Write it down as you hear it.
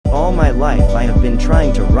All my life I have been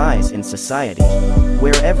trying to rise in society,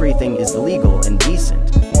 where everything is legal and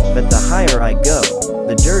decent. But the higher I go,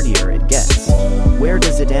 the dirtier it gets. Where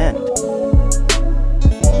does it end?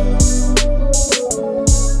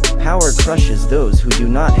 Power crushes those who do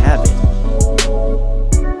not have it.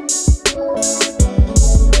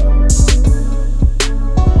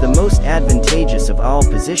 The most advantageous of all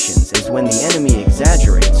positions is when the enemy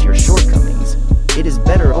exaggerates your shortcomings. It is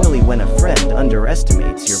better only when a friend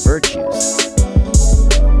underestimates your virtues.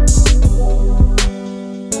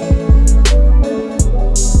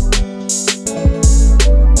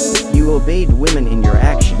 You obeyed women in your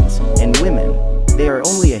actions, and women, they are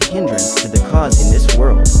only a hindrance to the cause in this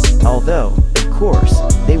world, although, of course,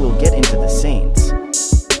 they will get into the saints.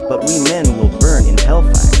 But we men will burn in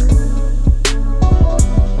hellfire.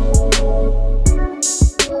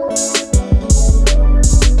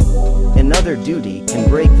 Another duty can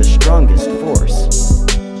break the strongest force.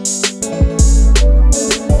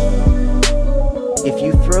 If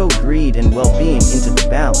you throw greed and well-being into the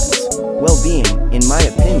balance, well-being, in my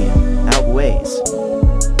opinion, outweighs.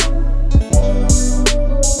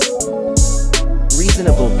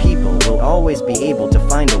 Reasonable people will always be able to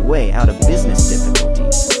find a way out of business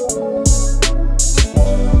difficulties.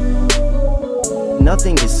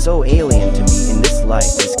 Nothing is so alien to me in this life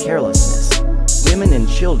as carelessness. Women and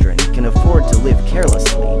children can afford to live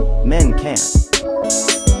carelessly, men can't.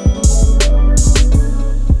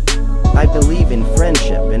 I believe in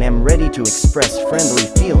friendship and am ready to express friendly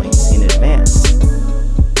feelings in advance.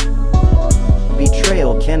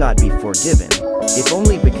 Betrayal cannot be forgiven, if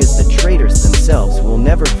only because the traitors themselves will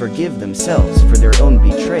never forgive themselves for their own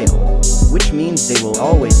betrayal, which means they will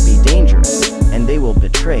always be dangerous, and they will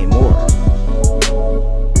betray more.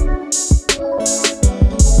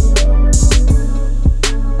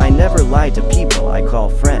 I never lie to people I call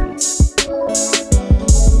friends.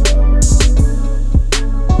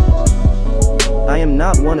 I am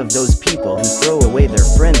not one of those people who throw away their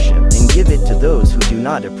friendship and give it to those who do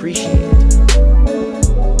not appreciate it.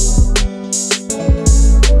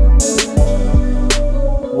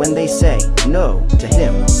 When they say no to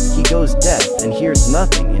him, he goes deaf and hears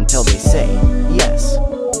nothing until they say yes.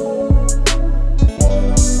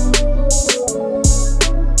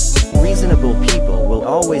 Reasonable people will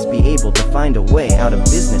always be able to find a way out of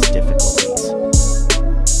business difficulties.